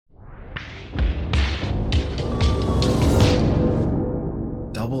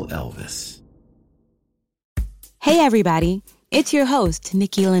Elvis. Hey everybody, it's your host,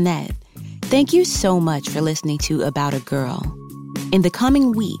 Nikki Lynette. Thank you so much for listening to About a Girl. In the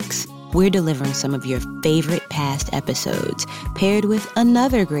coming weeks, we're delivering some of your favorite past episodes, paired with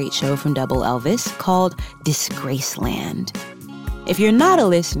another great show from Double Elvis called Disgraceland. If you're not a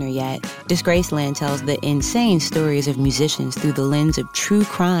listener yet, Disgraceland tells the insane stories of musicians through the lens of true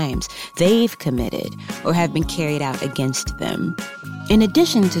crimes they've committed or have been carried out against them. In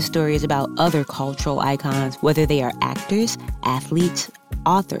addition to stories about other cultural icons, whether they are actors, athletes,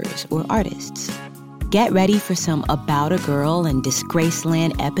 authors, or artists. Get ready for some About a Girl and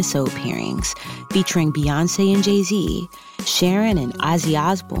Disgraceland episode pairings featuring Beyonce and Jay-Z, Sharon and Ozzy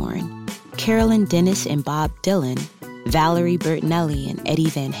Osbourne, Carolyn Dennis and Bob Dylan, Valerie Bertinelli and Eddie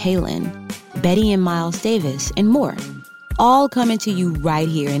Van Halen, Betty and Miles Davis, and more. All coming to you right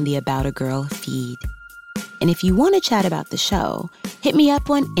here in the About a Girl feed. And if you want to chat about the show, hit me up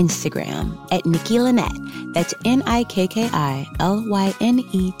on Instagram at Nikki Lynette. That's NIKKILYNETTE.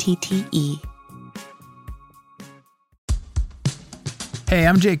 Hey,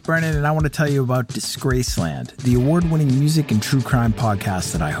 I'm Jake Brennan, and I want to tell you about Disgraceland, the award-winning music and true crime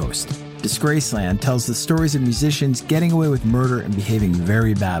podcast that I host. Disgraceland tells the stories of musicians getting away with murder and behaving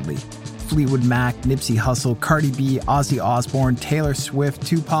very badly. Fleetwood Mac, Nipsey Hussle, Cardi B, Ozzy Osbourne, Taylor Swift,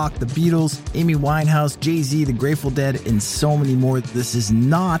 Tupac, The Beatles, Amy Winehouse, Jay-Z, The Grateful Dead, and so many more. This is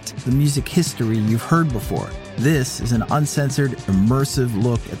not the music history you've heard before. This is an uncensored, immersive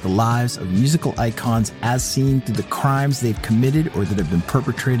look at the lives of musical icons as seen through the crimes they've committed or that have been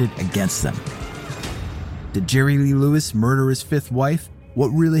perpetrated against them. Did Jerry Lee Lewis murder his fifth wife? What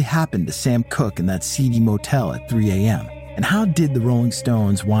really happened to Sam Cooke in that seedy motel at 3 a.m.? And how did the Rolling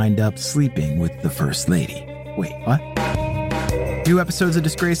Stones wind up sleeping with the First Lady? Wait, what? New episodes of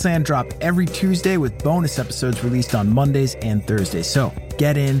Disgraceland drop every Tuesday with bonus episodes released on Mondays and Thursdays. So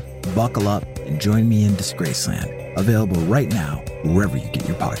get in, buckle up, and join me in Disgraceland. Available right now, wherever you get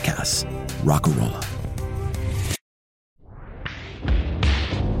your podcasts. Rock-a-rolla.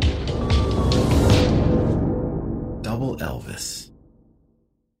 Double Elvis.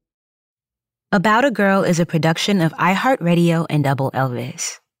 About a Girl is a production of iHeartRadio and Double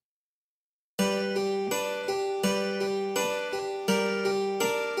Elvis.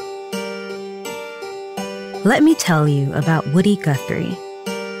 Let me tell you about Woody Guthrie,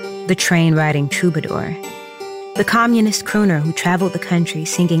 the train-riding troubadour, the communist crooner who traveled the country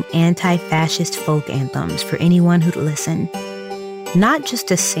singing anti-fascist folk anthems for anyone who'd listen. Not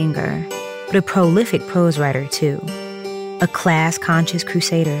just a singer, but a prolific prose writer, too. A class-conscious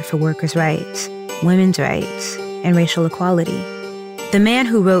crusader for workers' rights, women's rights, and racial equality. The man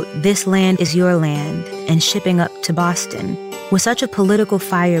who wrote This Land Is Your Land and Shipping Up to Boston was such a political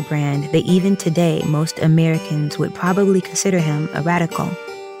firebrand that even today most Americans would probably consider him a radical.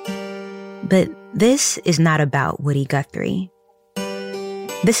 But this is not about Woody Guthrie.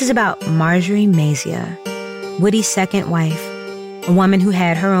 This is about Marjorie Mazia, Woody's second wife, a woman who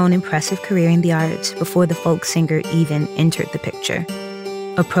had her own impressive career in the arts before the folk singer even entered the picture.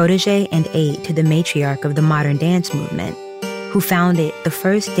 A protege and aide to the matriarch of the modern dance movement, who founded the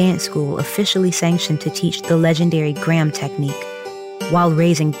first dance school officially sanctioned to teach the legendary Graham technique while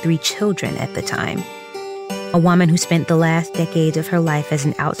raising 3 children at the time. A woman who spent the last decades of her life as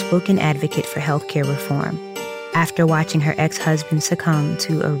an outspoken advocate for healthcare reform after watching her ex-husband succumb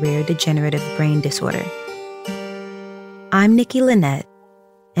to a rare degenerative brain disorder. I'm Nikki Lynette,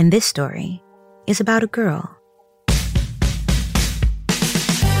 and this story is about a girl.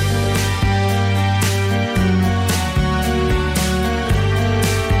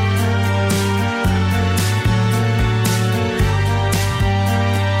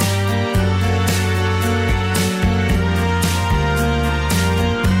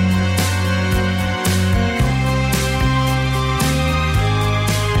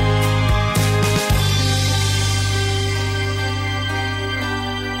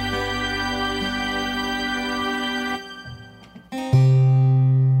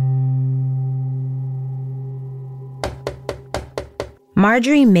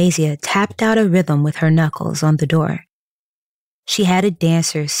 Marjorie Mazia tapped out a rhythm with her knuckles on the door. She had a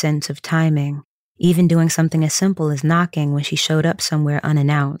dancer's sense of timing, even doing something as simple as knocking when she showed up somewhere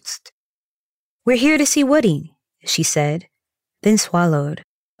unannounced. "We're here to see Woody," she said, then swallowed,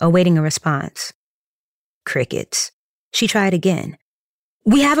 awaiting a response. Crickets. She tried again.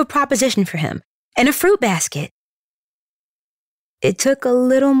 "We have a proposition for him, and a fruit basket." It took a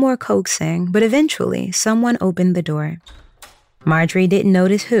little more coaxing, but eventually someone opened the door. Marjorie didn't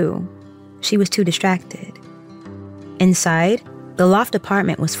notice who. She was too distracted. Inside, the loft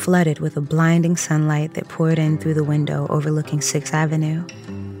apartment was flooded with a blinding sunlight that poured in through the window overlooking 6th Avenue.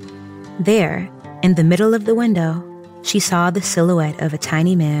 There, in the middle of the window, she saw the silhouette of a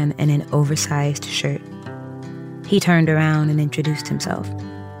tiny man in an oversized shirt. He turned around and introduced himself.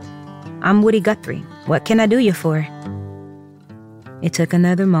 "I'm Woody Guthrie. What can I do you for?" It took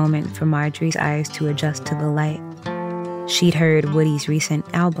another moment for Marjorie's eyes to adjust to the light. She'd heard Woody's recent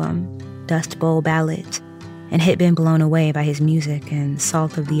album, Dust Bowl Ballads, and had been blown away by his music and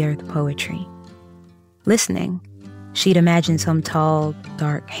salt-of-the-earth poetry. Listening, she'd imagined some tall,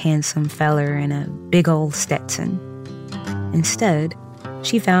 dark, handsome feller in a big old Stetson. Instead,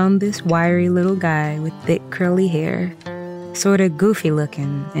 she found this wiry little guy with thick curly hair, sorta goofy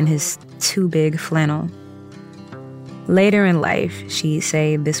looking in his too big flannel. Later in life, she'd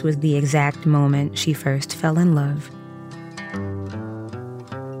say this was the exact moment she first fell in love.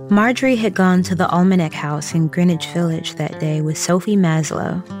 Marjorie had gone to the Almanac House in Greenwich Village that day with Sophie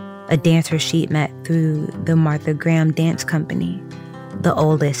Maslow, a dancer she'd met through the Martha Graham Dance Company, the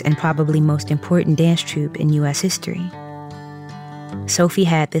oldest and probably most important dance troupe in U.S. history. Sophie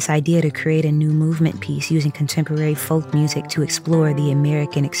had this idea to create a new movement piece using contemporary folk music to explore the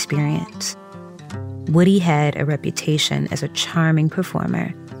American experience. Woody had a reputation as a charming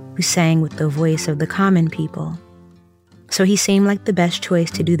performer who sang with the voice of the common people, so he seemed like the best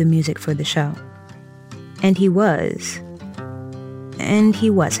choice to do the music for the show. And he was. And he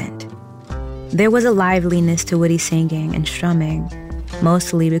wasn't. There was a liveliness to Woody's singing and strumming,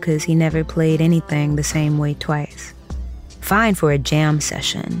 mostly because he never played anything the same way twice. Fine for a jam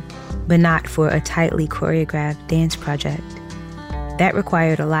session, but not for a tightly choreographed dance project. That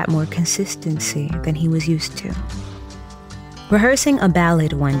required a lot more consistency than he was used to. Rehearsing a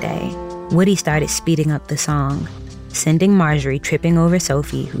ballad one day, Woody started speeding up the song, sending Marjorie tripping over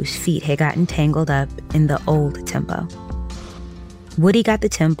Sophie, whose feet had gotten tangled up in the old tempo. Woody got the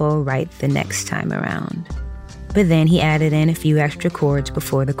tempo right the next time around, but then he added in a few extra chords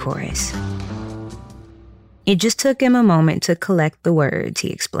before the chorus. It just took him a moment to collect the words, he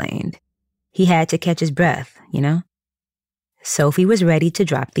explained. He had to catch his breath, you know? Sophie was ready to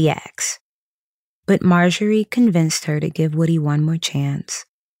drop the axe. But Marjorie convinced her to give Woody one more chance.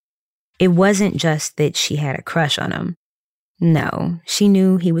 It wasn't just that she had a crush on him. No, she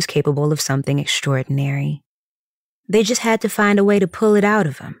knew he was capable of something extraordinary. They just had to find a way to pull it out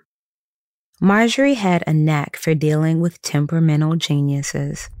of him. Marjorie had a knack for dealing with temperamental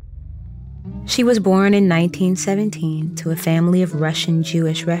geniuses. She was born in 1917 to a family of Russian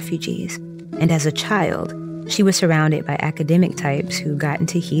Jewish refugees, and as a child, she was surrounded by academic types who got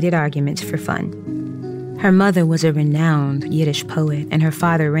into heated arguments for fun. Her mother was a renowned Yiddish poet, and her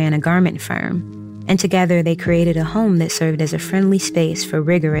father ran a garment firm, and together they created a home that served as a friendly space for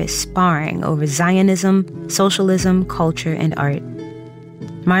rigorous sparring over Zionism, socialism, culture, and art.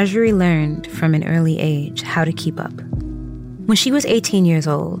 Marjorie learned from an early age how to keep up. When she was 18 years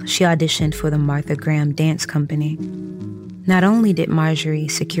old, she auditioned for the Martha Graham Dance Company. Not only did Marjorie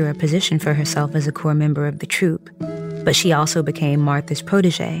secure a position for herself as a core member of the troupe, but she also became Martha's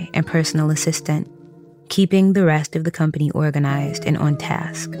protege and personal assistant, keeping the rest of the company organized and on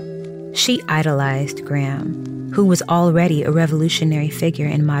task. She idolized Graham, who was already a revolutionary figure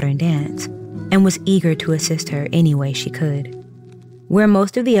in modern dance, and was eager to assist her any way she could. Where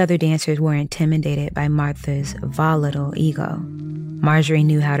most of the other dancers were intimidated by Martha's volatile ego, Marjorie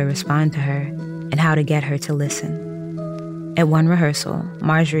knew how to respond to her and how to get her to listen. At one rehearsal,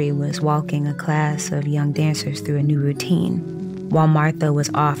 Marjorie was walking a class of young dancers through a new routine, while Martha was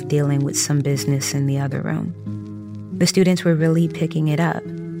off dealing with some business in the other room. The students were really picking it up,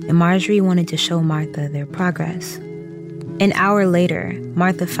 and Marjorie wanted to show Martha their progress. An hour later,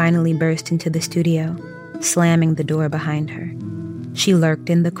 Martha finally burst into the studio, slamming the door behind her. She lurked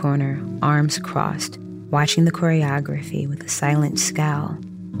in the corner, arms crossed, watching the choreography with a silent scowl,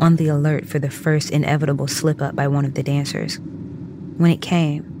 on the alert for the first inevitable slip-up by one of the dancers. When it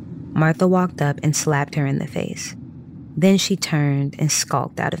came, Martha walked up and slapped her in the face. Then she turned and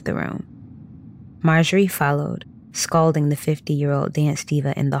skulked out of the room. Marjorie followed, scalding the 50-year-old dance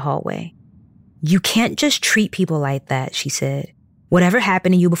diva in the hallway. "You can't just treat people like that," she said. "Whatever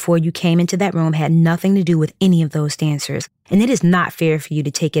happened to you before you came into that room had nothing to do with any of those dancers, and it is not fair for you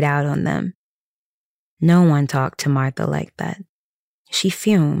to take it out on them." No one talked to Martha like that. She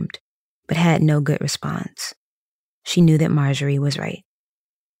fumed, but had no good response. She knew that Marjorie was right.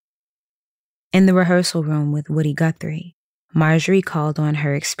 In the rehearsal room with Woody Guthrie, Marjorie called on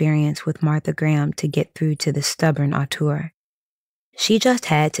her experience with Martha Graham to get through to the stubborn auteur. She just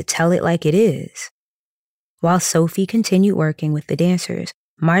had to tell it like it is. While Sophie continued working with the dancers,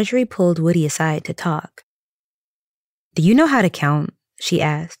 Marjorie pulled Woody aside to talk. "Do you know how to count?" she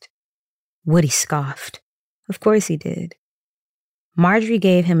asked. Woody scoffed. Of course he did. Marjorie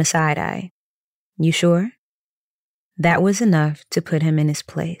gave him a side eye. You sure? That was enough to put him in his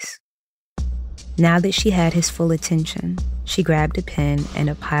place. Now that she had his full attention, she grabbed a pen and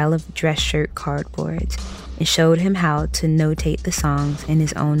a pile of dress shirt cardboards and showed him how to notate the songs in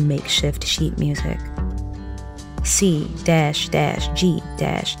his own makeshift sheet music. C dash dash G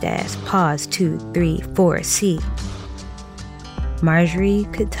dash dash pause 2 3 4 C. Marjorie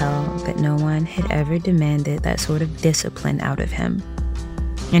could tell that no one had ever demanded that sort of discipline out of him.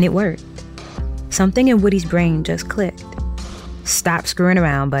 And it worked. Something in Woody's brain just clicked. Stop screwing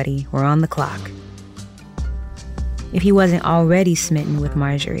around, buddy. We're on the clock. If he wasn't already smitten with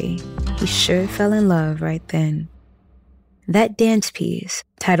Marjorie, he sure fell in love right then. That dance piece,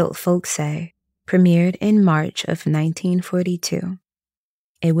 titled Folks Say, premiered in March of 1942.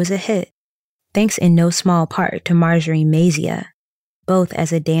 It was a hit, thanks in no small part to Marjorie Mazia, both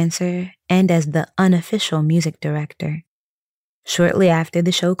as a dancer and as the unofficial music director. Shortly after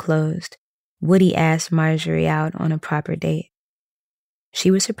the show closed, Woody asked Marjorie out on a proper date. She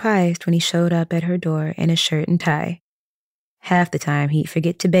was surprised when he showed up at her door in a shirt and tie. Half the time, he'd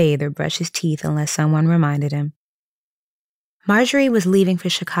forget to bathe or brush his teeth unless someone reminded him. Marjorie was leaving for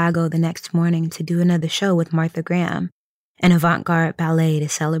Chicago the next morning to do another show with Martha Graham, an avant-garde ballet to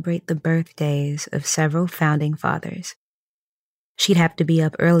celebrate the birthdays of several founding fathers. She'd have to be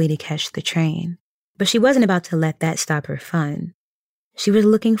up early to catch the train, but she wasn't about to let that stop her fun. She was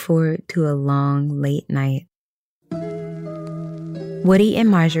looking forward to a long, late night. Woody and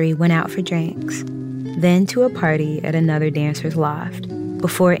Marjorie went out for drinks, then to a party at another dancer's loft,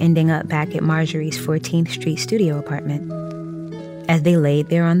 before ending up back at Marjorie's 14th Street studio apartment. As they laid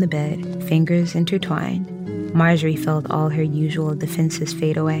there on the bed, fingers intertwined, Marjorie felt all her usual defenses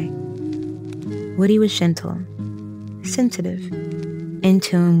fade away. Woody was gentle, sensitive, in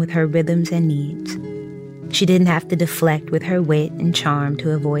tune with her rhythms and needs. She didn't have to deflect with her wit and charm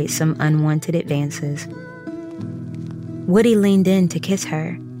to avoid some unwanted advances. Woody leaned in to kiss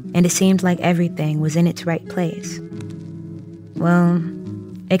her, and it seemed like everything was in its right place. Well,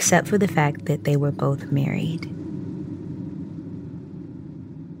 except for the fact that they were both married.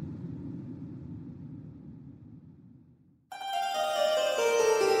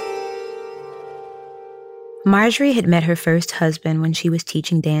 Marjorie had met her first husband when she was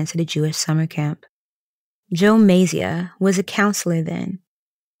teaching dance at a Jewish summer camp. Joe Mazia was a counselor then,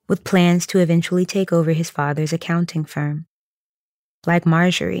 with plans to eventually take over his father's accounting firm. Like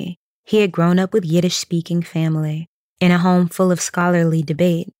Marjorie, he had grown up with Yiddish-speaking family in a home full of scholarly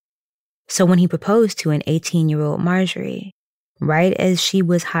debate. So when he proposed to an 18-year-old Marjorie, right as she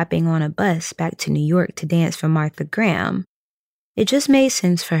was hopping on a bus back to New York to dance for Martha Graham, it just made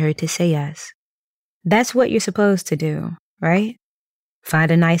sense for her to say yes. That's what you're supposed to do, right?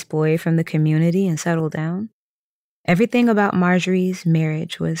 Find a nice boy from the community and settle down. Everything about Marjorie's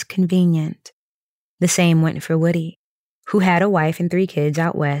marriage was convenient. The same went for Woody, who had a wife and 3 kids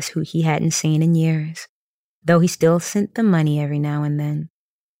out west who he hadn't seen in years, though he still sent them money every now and then.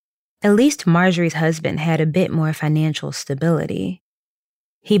 At least Marjorie's husband had a bit more financial stability.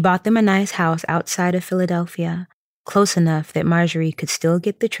 He bought them a nice house outside of Philadelphia, close enough that Marjorie could still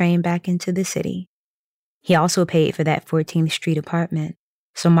get the train back into the city. He also paid for that 14th Street apartment,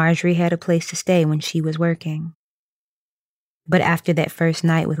 so Marjorie had a place to stay when she was working. But after that first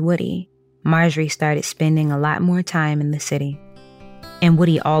night with Woody, Marjorie started spending a lot more time in the city, and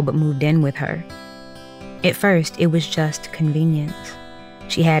Woody all but moved in with her. At first, it was just convenience.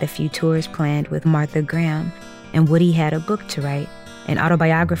 She had a few tours planned with Martha Graham, and Woody had a book to write, an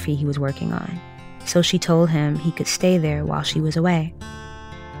autobiography he was working on, so she told him he could stay there while she was away.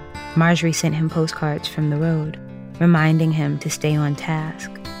 Marjorie sent him postcards from the road, reminding him to stay on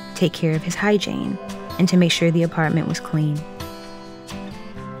task, take care of his hygiene, and to make sure the apartment was clean.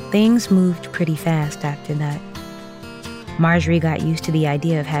 Things moved pretty fast after that. Marjorie got used to the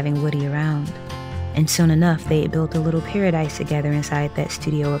idea of having Woody around, and soon enough they had built a little paradise together inside that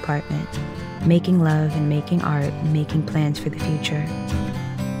studio apartment, making love and making art and making plans for the future.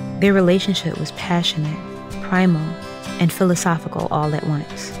 Their relationship was passionate, primal, and philosophical all at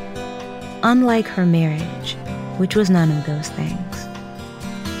once. Unlike her marriage, which was none of those things.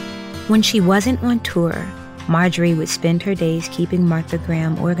 When she wasn't on tour, Marjorie would spend her days keeping Martha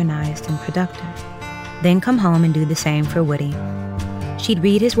Graham organized and productive, then come home and do the same for Woody. She'd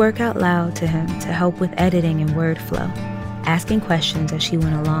read his work out loud to him to help with editing and word flow, asking questions as she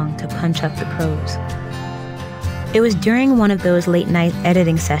went along to punch up the prose. It was during one of those late-night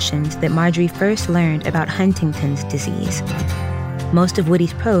editing sessions that Marjorie first learned about Huntington's disease. Most of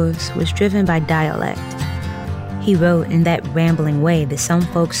Woody's prose was driven by dialect. He wrote in that rambling way that some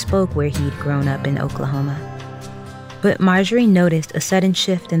folks spoke where he'd grown up in Oklahoma. But Marjorie noticed a sudden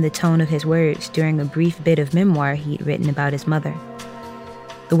shift in the tone of his words during a brief bit of memoir he'd written about his mother.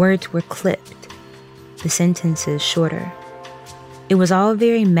 The words were clipped, the sentences shorter. It was all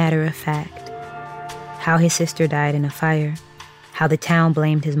very matter-of-fact. How his sister died in a fire, how the town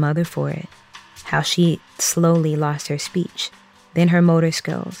blamed his mother for it, how she slowly lost her speech, then her motor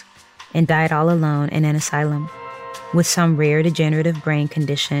skills, and died all alone in an asylum, with some rare degenerative brain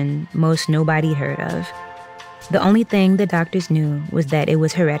condition most nobody heard of. The only thing the doctors knew was that it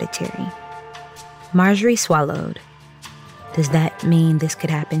was hereditary. Marjorie swallowed. Does that mean this could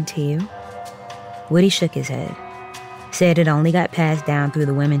happen to you? Woody shook his head, said it only got passed down through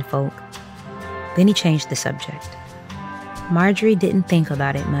the women folk. Then he changed the subject. Marjorie didn't think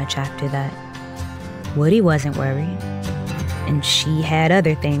about it much after that. Woody wasn't worried, and she had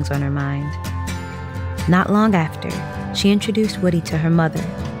other things on her mind. Not long after, she introduced Woody to her mother.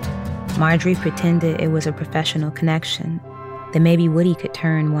 Marjorie pretended it was a professional connection, that maybe Woody could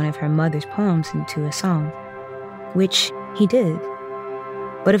turn one of her mother's poems into a song, which he did.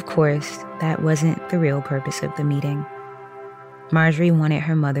 But of course, that wasn't the real purpose of the meeting. Marjorie wanted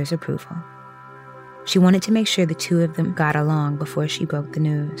her mother's approval. She wanted to make sure the two of them got along before she broke the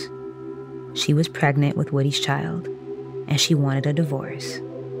news. She was pregnant with Woody's child, and she wanted a divorce.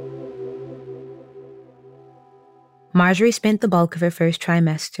 Marjorie spent the bulk of her first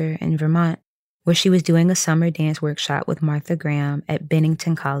trimester in Vermont, where she was doing a summer dance workshop with Martha Graham at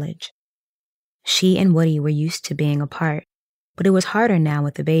Bennington College. She and Woody were used to being apart, but it was harder now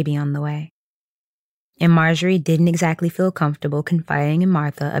with the baby on the way. And Marjorie didn't exactly feel comfortable confiding in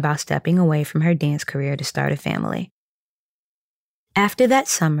Martha about stepping away from her dance career to start a family. After that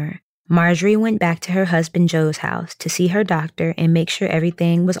summer, Marjorie went back to her husband Joe's house to see her doctor and make sure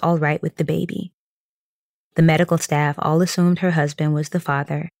everything was all right with the baby. The medical staff all assumed her husband was the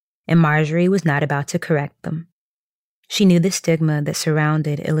father, and Marjorie was not about to correct them. She knew the stigma that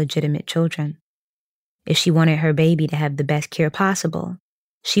surrounded illegitimate children. If she wanted her baby to have the best care possible,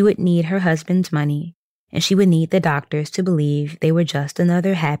 she would need her husband's money, and she would need the doctors to believe they were just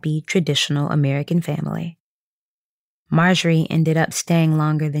another happy, traditional American family. Marjorie ended up staying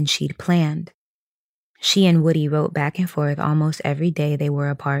longer than she'd planned. She and Woody wrote back and forth almost every day they were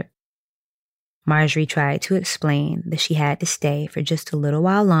apart. Marjorie tried to explain that she had to stay for just a little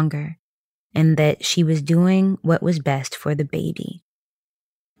while longer and that she was doing what was best for the baby.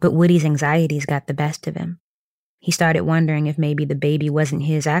 But Woody's anxieties got the best of him. He started wondering if maybe the baby wasn't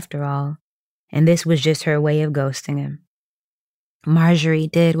his after all, and this was just her way of ghosting him. Marjorie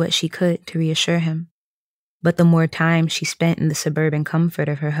did what she could to reassure him, but the more time she spent in the suburban comfort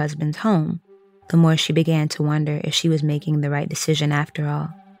of her husband's home, the more she began to wonder if she was making the right decision after all.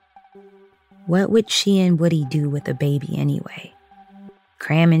 What would she and Woody do with a baby anyway?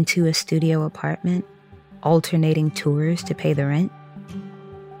 Cram into a studio apartment, alternating tours to pay the rent?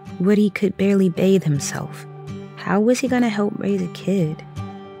 Woody could barely bathe himself. How was he going to help raise a kid?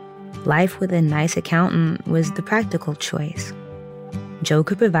 Life with a nice accountant was the practical choice. Joe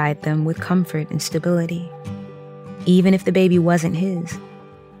could provide them with comfort and stability, even if the baby wasn't his,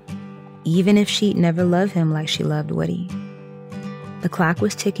 even if she'd never love him like she loved Woody. The clock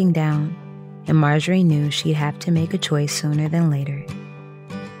was ticking down, and Marjorie knew she'd have to make a choice sooner than later.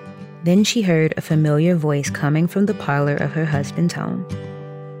 Then she heard a familiar voice coming from the parlor of her husband's home.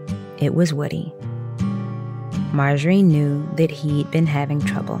 It was Woody. Marjorie knew that he'd been having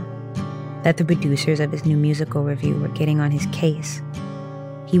trouble, that the producers of his new musical review were getting on his case.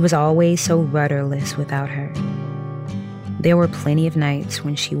 He was always so rudderless without her. There were plenty of nights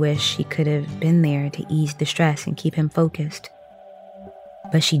when she wished she could have been there to ease the stress and keep him focused.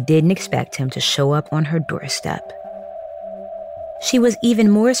 But she didn't expect him to show up on her doorstep. She was even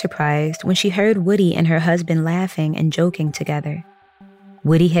more surprised when she heard Woody and her husband laughing and joking together.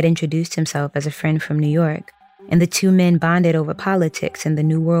 Woody had introduced himself as a friend from New York, and the two men bonded over politics and the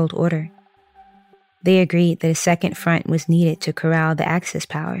New World Order. They agreed that a second front was needed to corral the Axis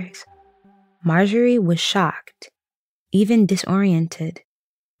powers. Marjorie was shocked, even disoriented,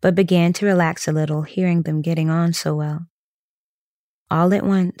 but began to relax a little hearing them getting on so well. All at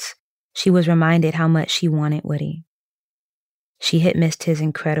once, she was reminded how much she wanted Woody. She had missed his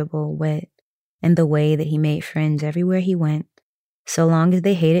incredible wit and the way that he made friends everywhere he went, so long as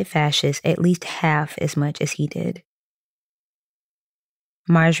they hated fascists at least half as much as he did.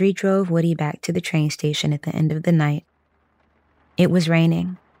 Marjorie drove Woody back to the train station at the end of the night. It was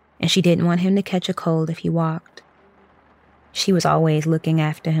raining, and she didn't want him to catch a cold if he walked. She was always looking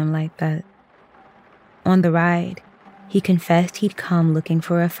after him like that. On the ride, he confessed he'd come looking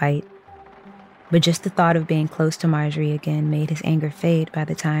for a fight, but just the thought of being close to Marjorie again made his anger fade by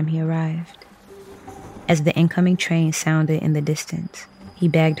the time he arrived. As the incoming train sounded in the distance, he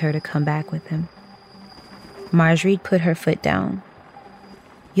begged her to come back with him. Marjorie put her foot down.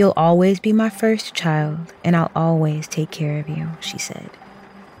 "You'll always be my first child, and I'll always take care of you," she said.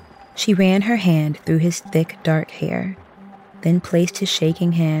 She ran her hand through his thick, dark hair, then placed his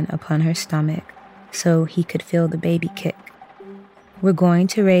shaking hand upon her stomach so he could feel the baby kick. "We're going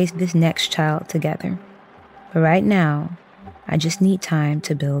to raise this next child together. But right now, I just need time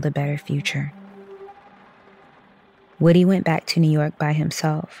to build a better future." Woody went back to New York by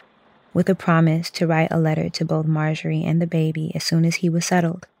himself, with a promise to write a letter to both Marjorie and the baby as soon as he was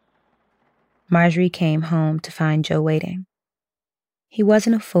settled. Marjorie came home to find Joe waiting. He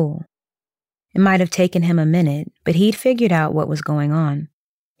wasn't a fool. It might have taken him a minute, but he'd figured out what was going on.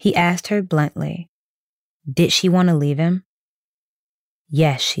 He asked her bluntly, did she want to leave him?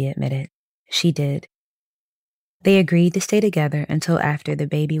 Yes, she admitted. She did. They agreed to stay together until after the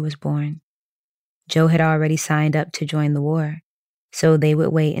baby was born. Joe had already signed up to join the war, so they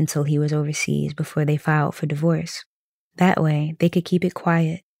would wait until he was overseas before they filed for divorce. That way, they could keep it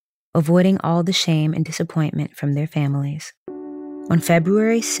quiet, avoiding all the shame and disappointment from their families. On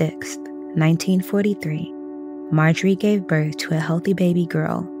February 6th, 1943, Marjorie gave birth to a healthy baby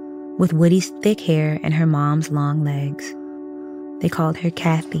girl with Woody's thick hair and her mom's long legs. They called her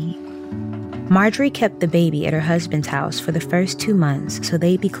Kathy. Marjorie kept the baby at her husband's house for the first 2 months so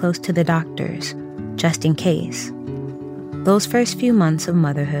they'd be close to the doctors, just in case. Those first few months of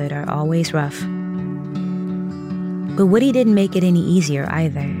motherhood are always rough. But Woody didn't make it any easier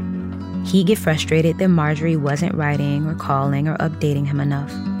either. He'd get frustrated that Marjorie wasn't writing or calling or updating him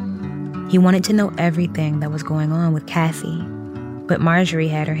enough. He wanted to know everything that was going on with Kathy, but Marjorie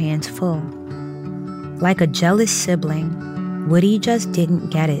had her hands full. Like a jealous sibling, Woody just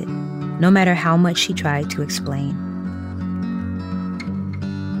didn't get it, no matter how much she tried to explain.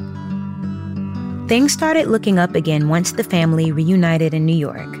 Things started looking up again once the family reunited in New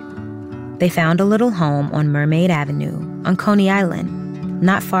York. They found a little home on Mermaid Avenue on Coney Island,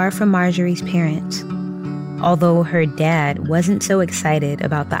 not far from Marjorie's parents. Although her dad wasn't so excited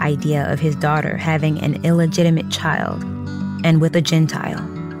about the idea of his daughter having an illegitimate child, and with a Gentile.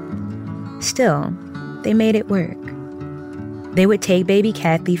 Still, they made it work. They would take baby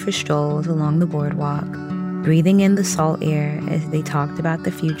Kathy for strolls along the boardwalk, breathing in the salt air as they talked about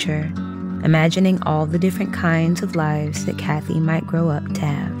the future, imagining all the different kinds of lives that Kathy might grow up to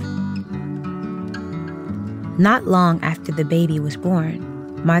have. Not long after the baby was born,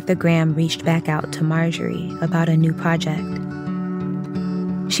 Martha Graham reached back out to Marjorie about a new project.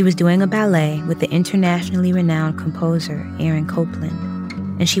 She was doing a ballet with the internationally renowned composer Aaron Copland,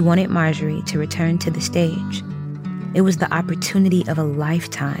 and she wanted Marjorie to return to the stage. It was the opportunity of a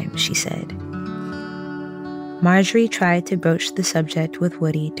lifetime, she said. Marjorie tried to broach the subject with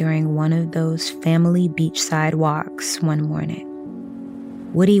Woody during one of those family beachside walks one morning.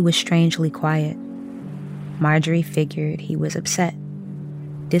 Woody was strangely quiet. Marjorie figured he was upset,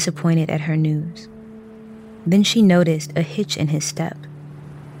 disappointed at her news. Then she noticed a hitch in his step.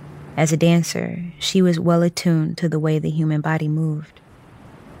 As a dancer, she was well attuned to the way the human body moved.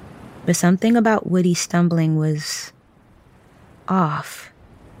 But something about Woody's stumbling was off.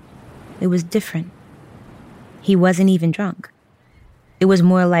 It was different. He wasn't even drunk. It was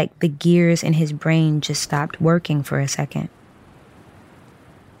more like the gears in his brain just stopped working for a second.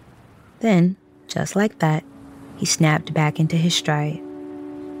 Then, just like that, he snapped back into his stride.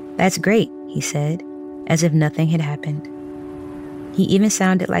 "That's great," he said, as if nothing had happened. He even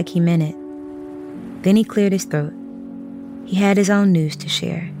sounded like he meant it. Then he cleared his throat. He had his own news to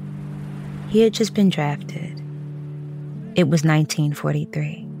share. He had just been drafted. It was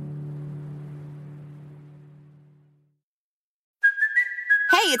 1943.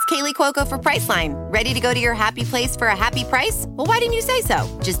 Hey, it's Kaylee Cuoco for Priceline. Ready to go to your happy place for a happy price? Well, why didn't you say so?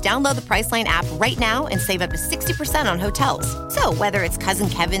 Just download the Priceline app right now and save up to 60% on hotels. So whether it's Cousin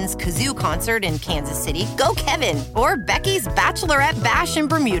Kevin's Kazoo Concert in Kansas City, go Kevin, or Becky's Bachelorette Bash in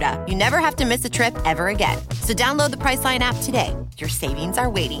Bermuda, you never have to miss a trip ever again. So download the Priceline app today. Your savings are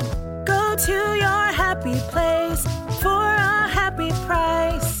waiting. Go to your happy place for a happy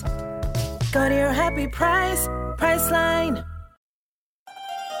price. Go to your happy price, Priceline.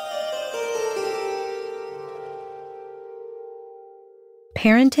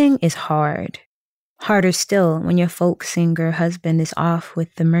 Parenting is hard. Harder still when your folk singer husband is off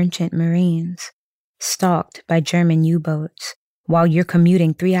with the merchant marines, stalked by German U-boats, while you're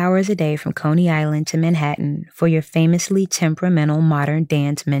commuting 3 hours a day from Coney Island to Manhattan for your famously temperamental modern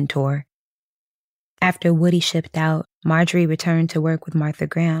dance mentor. After Woody shipped out, Marjorie returned to work with Martha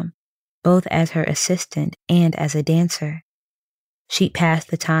Graham, both as her assistant and as a dancer. She'd pass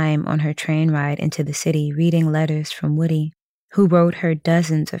the time on her train ride into the city reading letters from Woody, who wrote her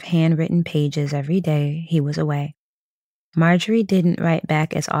dozens of handwritten pages every day he was away. Marjorie didn't write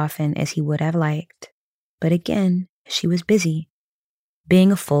back as often as he would have liked, but again, she was busy.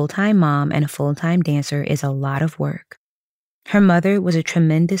 Being a full-time mom and a full-time dancer is a lot of work. Her mother was a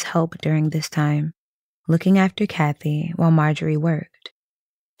tremendous help during this time, looking after Kathy while Marjorie worked.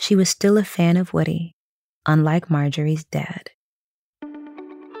 She was still a fan of Woody, unlike Marjorie's dad.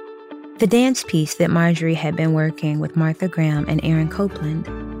 The dance piece that Marjorie had been working with Martha Graham and Aaron Copland,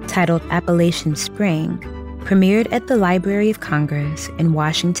 titled Appalachian Spring, premiered at the Library of Congress in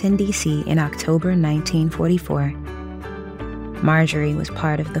Washington, D.C. in October 1944. Marjorie was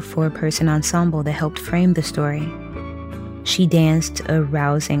part of the 4-person ensemble that helped frame the story. She danced a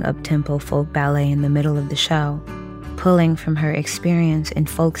rousing up-tempo folk ballet in the middle of the show, pulling from her experience in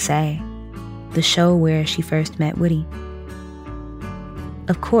Folk Say, the show where she first met Woody.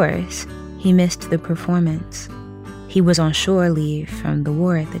 Of course, he missed the performance. He was on shore leave from the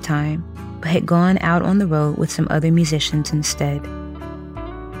war at the time, but had gone out on the road with some other musicians instead.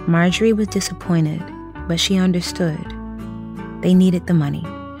 Marjorie was disappointed, but she understood. They needed the money.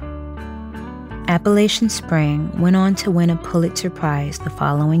 Appalachian Spring went on to win a Pulitzer Prize the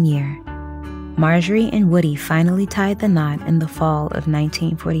following year. Marjorie and Woody finally tied the knot in the fall of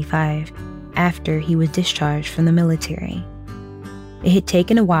 1945 after he was discharged from the military. It had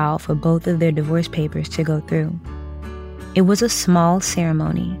taken a while for both of their divorce papers to go through. It was a small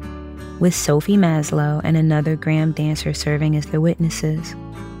ceremony, with Sophie Maslow and another Graham dancer serving as their witnesses.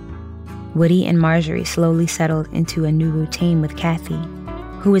 Woody and Marjorie slowly settled into a new routine with Kathy,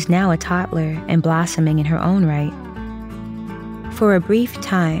 who was now a toddler and blossoming in her own right. For a brief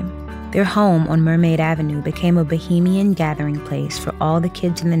time, their home on Mermaid Avenue became a bohemian gathering place for all the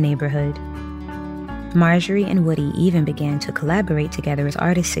kids in the neighborhood. Marjorie and Woody even began to collaborate together as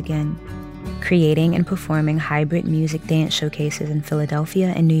artists again, creating and performing hybrid music dance showcases in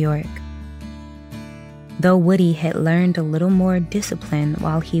Philadelphia and New York. Though Woody had learned a little more discipline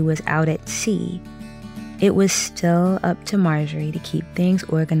while he was out at sea, it was still up to Marjorie to keep things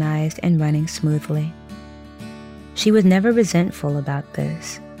organized and running smoothly. She was never resentful about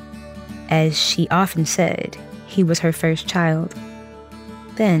this. As she often said, he was her first child.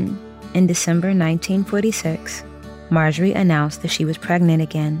 Then, in December 1946, Marjorie announced that she was pregnant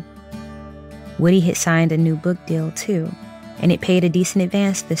again. Woody had signed a new book deal too, and it paid a decent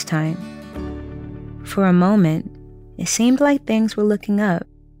advance this time. For a moment, it seemed like things were looking up.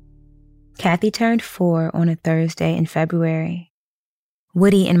 Kathy turned 4 on a Thursday in February.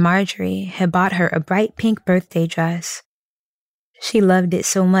 Woody and Marjorie had bought her a bright pink birthday dress. She loved it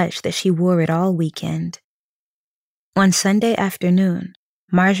so much that she wore it all weekend. On Sunday afternoon,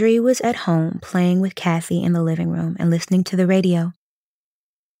 Marjorie was at home playing with Kathy in the living room and listening to the radio.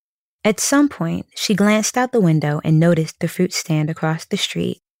 At some point, she glanced out the window and noticed the fruit stand across the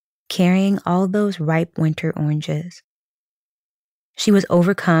street, carrying all those ripe winter oranges. She was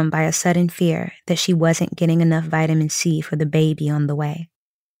overcome by a sudden fear that she wasn't getting enough vitamin C for the baby on the way.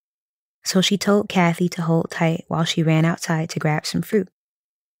 So she told Kathy to hold tight while she ran outside to grab some fruit.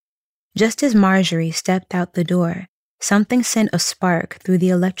 Just as Marjorie stepped out the door, something sent a spark through the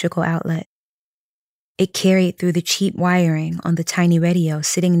electrical outlet. It carried through the cheap wiring on the tiny radio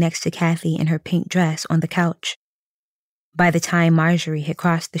sitting next to Kathy in her pink dress on the couch. By the time Marjorie had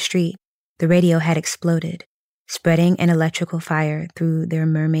crossed the street, the radio had exploded, spreading an electrical fire through their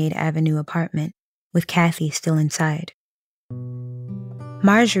Mermaid Avenue apartment, with Kathy still inside.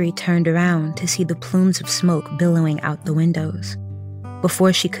 Marjorie turned around to see the plumes of smoke billowing out the windows.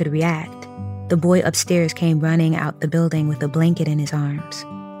 Before she could react, the boy upstairs came running out the building with a blanket in his arms.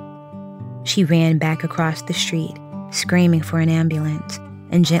 She ran back across the street, screaming for an ambulance,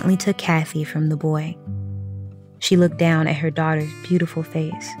 and gently took Kathy from the boy. She looked down at her daughter's beautiful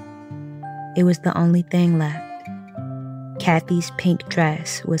face. It was the only thing left. Kathy's pink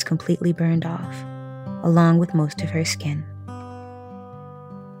dress was completely burned off, along with most of her skin.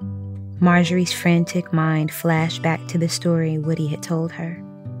 Marjorie's frantic mind flashed back to the story Woody had told her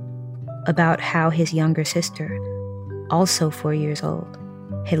about how his younger sister, also 4 years old,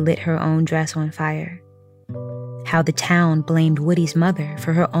 had lit her own dress on fire. How the town blamed Woody's mother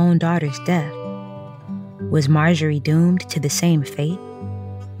for her own daughter's death. Was Marjorie doomed to the same fate?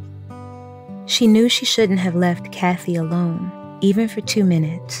 She knew she shouldn't have left Kathy alone, even for 2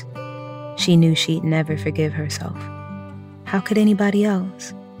 minutes. She knew she'd never forgive herself. How could anybody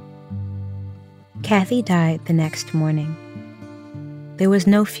else? Kathy died the next morning. There was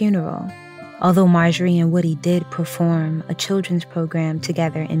no funeral, although Marjorie and Woody did perform a children's program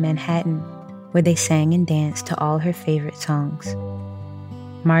together in Manhattan, where they sang and danced to all her favorite songs.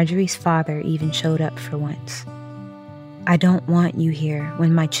 Marjorie's father even showed up for once. "I don't want you here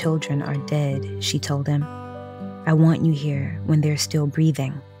when my children are dead," she told him. "I want you here when they're still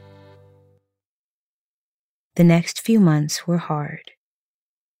breathing." The next few months were hard.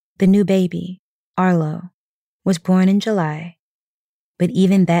 The new baby, Arlo, was born in July, but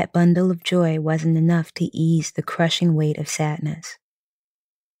even that bundle of joy wasn't enough to ease the crushing weight of sadness.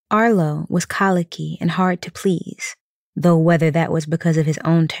 Arlo was colicky and hard to please, though whether that was because of his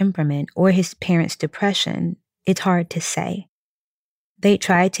own temperament or his parents' depression, it's hard to say. They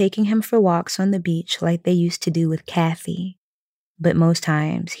tried taking him for walks on the beach like they used to do with Kathy, but most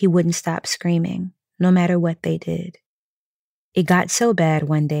times he wouldn't stop screaming, no matter what they did. It got so bad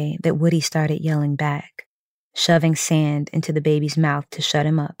one day that Woody started yelling back, shoving sand into the baby's mouth to shut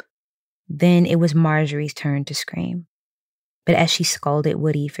him up. Then it was Marjorie's turn to scream. But as she scolded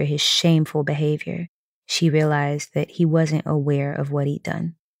Woody for his shameful behavior, she realized that he wasn't aware of what he'd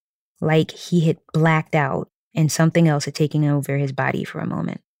done. Like he had blacked out and something else had taken over his body for a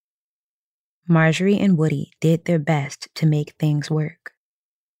moment. Marjorie and Woody did their best to make things work.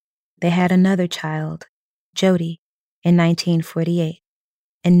 They had another child, Jody, in 1948,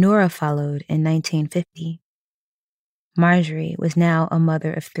 and Nora followed in 1950. Marjorie was now a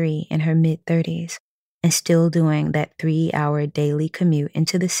mother of 3 in her mid-30s and still doing that 3-hour daily commute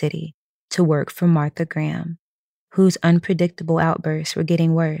into the city to work for Martha Graham, whose unpredictable outbursts were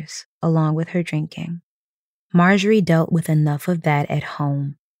getting worse, along with her drinking. Marjorie dealt with enough of that at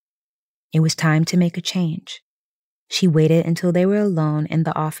home. It was time to make a change. She waited until they were alone in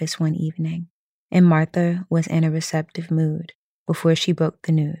the office one evening, and Martha was in a receptive mood before she broke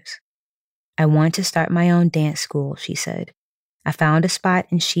the news. "I want to start my own dance school," she said. "I found a spot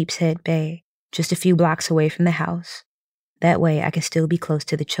in Sheepshead Bay, just a few blocks away from the house. That way I can still be close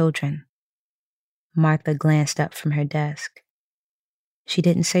to the children." Martha glanced up from her desk. She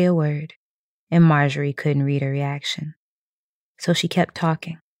didn't say a word, and Marjorie couldn't read her reaction. So she kept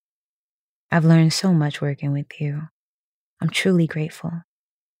talking. "I've learned so much working with you. I'm truly grateful,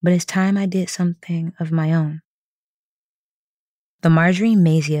 but it's time I did something of my own." The Marjorie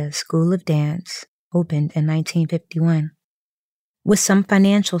Mazia School of Dance opened in 1951, with some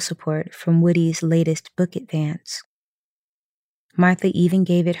financial support from Woody's latest book advance. Martha even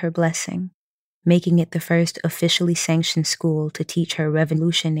gave it her blessing, making it the first officially sanctioned school to teach her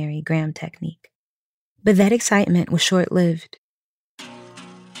revolutionary Graham technique. But that excitement was short-lived.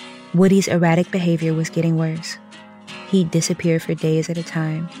 Woody's erratic behavior was getting worse. He'd disappear for days at a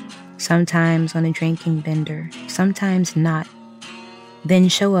time, sometimes on a drinking bender, sometimes not, then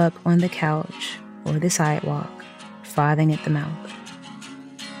show up on the couch or the sidewalk, frothing at the mouth.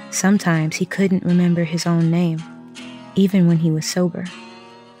 Sometimes he couldn't remember his own name, even when he was sober.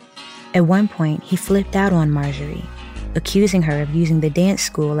 At one point, he flipped out on Marjorie, accusing her of using the dance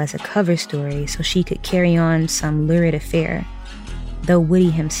school as a cover story so she could carry on some lurid affair, though Woody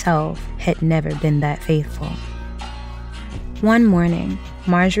himself had never been that faithful. One morning,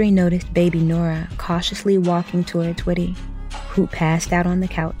 Marjorie noticed baby Nora cautiously walking towards Woody, who passed out on the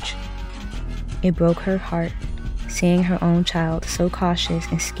couch. It broke her heart, seeing her own child so cautious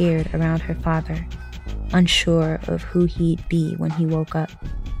and scared around her father, unsure of who he'd be when he woke up.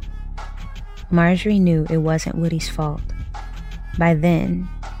 Marjorie knew it wasn't Woody's fault. By then,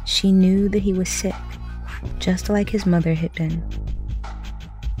 she knew that he was sick, just like his mother had been.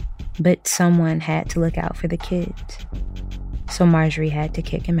 But someone had to look out for the kids, so Marjorie had to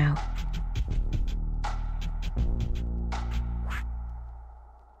kick him out.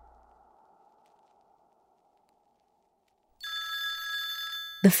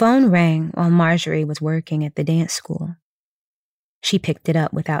 The phone rang while Marjorie was working at the dance school. She picked it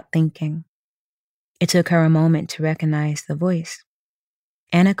up without thinking. It took her a moment to recognize the voice.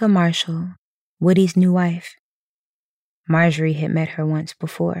 Annika Marshall, Woody's new wife. Marjorie had met her once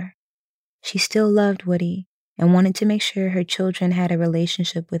before. She still loved Woody and wanted to make sure her children had a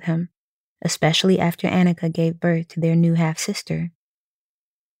relationship with him, especially after Annika gave birth to their new half-sister.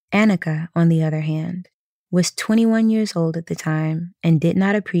 Annika, on the other hand, was 21 years old at the time and did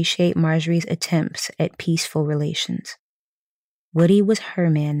not appreciate Marjorie's attempts at peaceful relations. Woody was her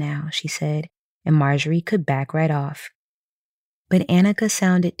man now, she said, and Marjorie could back right off. But Annika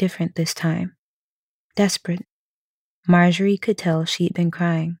sounded different this time. Desperate. Marjorie could tell she'd been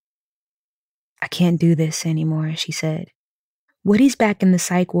crying. "I can't do this anymore," she said. "Woody's back in the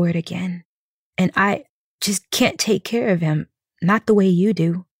psych ward again, and I just can't take care of him, not the way you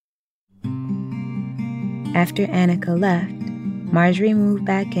do." After Annika left, Marjorie moved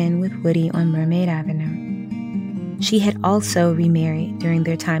back in with Woody on Mermaid Avenue. She had also remarried during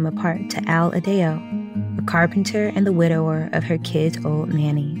their time apart to Al Adeo, a carpenter and the widower of her kids' old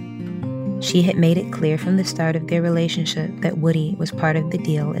nanny. She had made it clear from the start of their relationship that Woody was part of the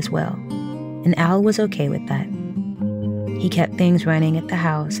deal as well, and Al was okay with that. He kept things running at the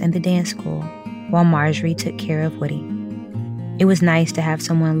house and the dance school, while Marjorie took care of Woody. It was nice to have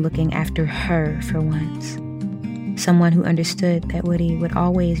someone looking after her for once. Someone who understood that Woody would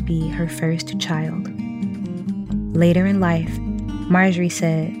always be her first child. Later in life, Marjorie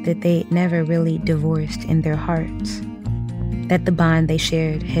said that they'd never really divorced in their hearts, that the bond they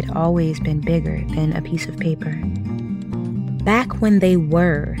shared had always been bigger than a piece of paper. Back when they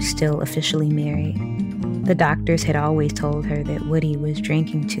were still officially married, the doctors had always told her that Woody was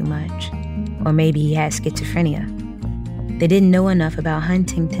drinking too much, or maybe he had schizophrenia. They didn't know enough about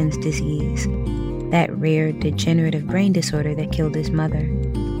Huntington's disease, that rare degenerative brain disorder that killed his mother.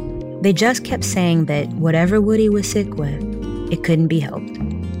 They just kept saying that whatever Woody was sick with, it couldn't be helped.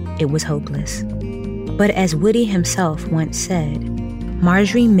 It was hopeless. But as Woody himself once said,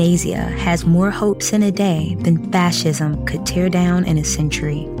 Marjorie Mazia has more hopes in a day than fascism could tear down in a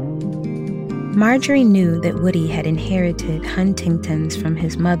century. Marjorie knew that Woody had inherited Huntington's from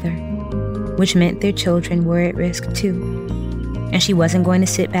his mother, which meant their children were at risk too. And she wasn't going to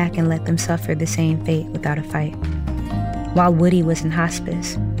sit back and let them suffer the same fate without a fight. While Woody was in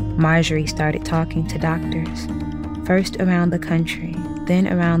hospice, Marjorie started talking to doctors, first around the country, then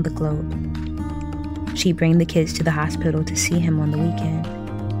around the globe. She'd bring the kids to the hospital to see him on the weekend,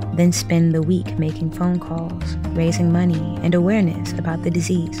 then spend the week making phone calls, raising money and awareness about the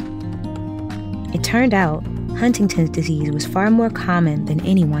disease. It turned out Huntington's disease was far more common than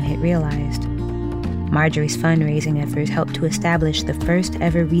anyone had realized. Marjorie's fundraising efforts helped to establish the first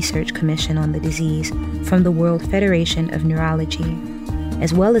ever research commission on the disease from the World Federation of Neurology,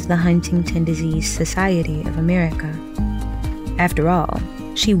 as well as the Huntington Disease Society of America. After all,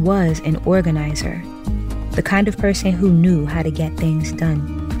 she was an organizer, the kind of person who knew how to get things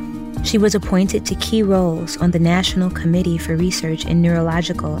done. She was appointed to key roles on the National Committee for Research in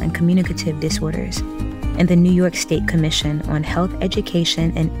Neurological and Communicative Disorders and the New York State Commission on Health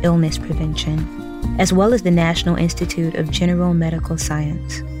Education and Illness Prevention, as well as the National Institute of General Medical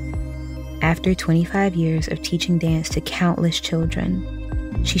Science. After 25 years of teaching dance to countless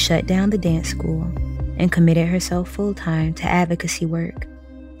children, she shut down the dance school and committed herself full-time to advocacy work,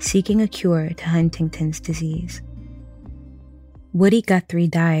 seeking a cure to Huntington's disease. Woody Guthrie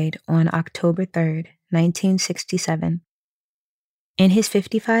died on October 3, 1967. In his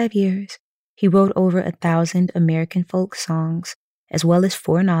 55 years, he wrote over 1,000 American folk songs, as well as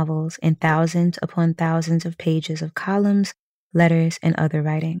 4 novels and thousands upon thousands of pages of columns, letters, and other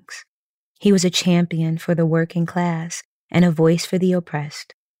writings. He was a champion for the working class and a voice for the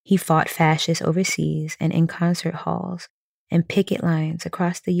oppressed. He fought fascists overseas and in concert halls and picket lines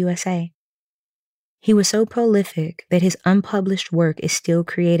across the USA. He was so prolific that his unpublished work is still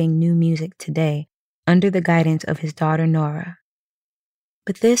creating new music today under the guidance of his daughter Nora.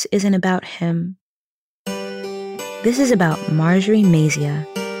 But this isn't about him. This is about Marjorie Mazia,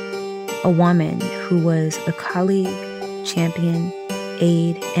 a woman who was a colleague, champion,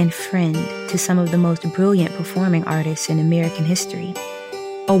 aide, and friend to some of the most brilliant performing artists in American history.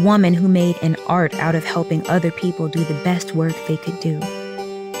 A woman who made an art out of helping other people do the best work they could do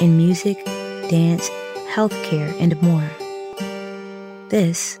in music, dance, healthcare, and more.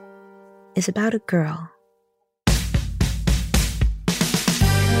 This is about a girl.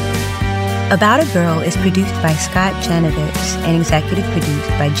 About a Girl is produced by Scott Janovitz and executive produced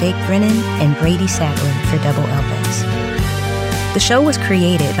by Jake Brennan and Brady Sadler for Double Elvis. The show was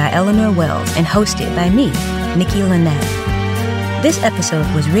created by Eleanor Wells and hosted by me, Nikki Lynette. This episode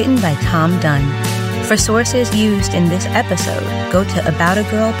was written by Tom Dunn. For sources used in this episode, go to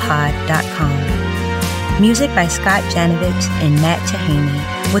aboutagirlpod.com. Music by Scott Janovitz and Matt Tahaney,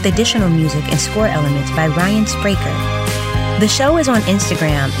 with additional music and score elements by Ryan Spraker. The show is on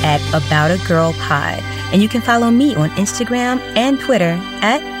Instagram at aboutagirlpod, and you can follow me on Instagram and Twitter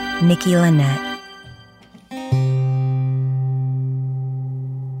at Nikki Lynette.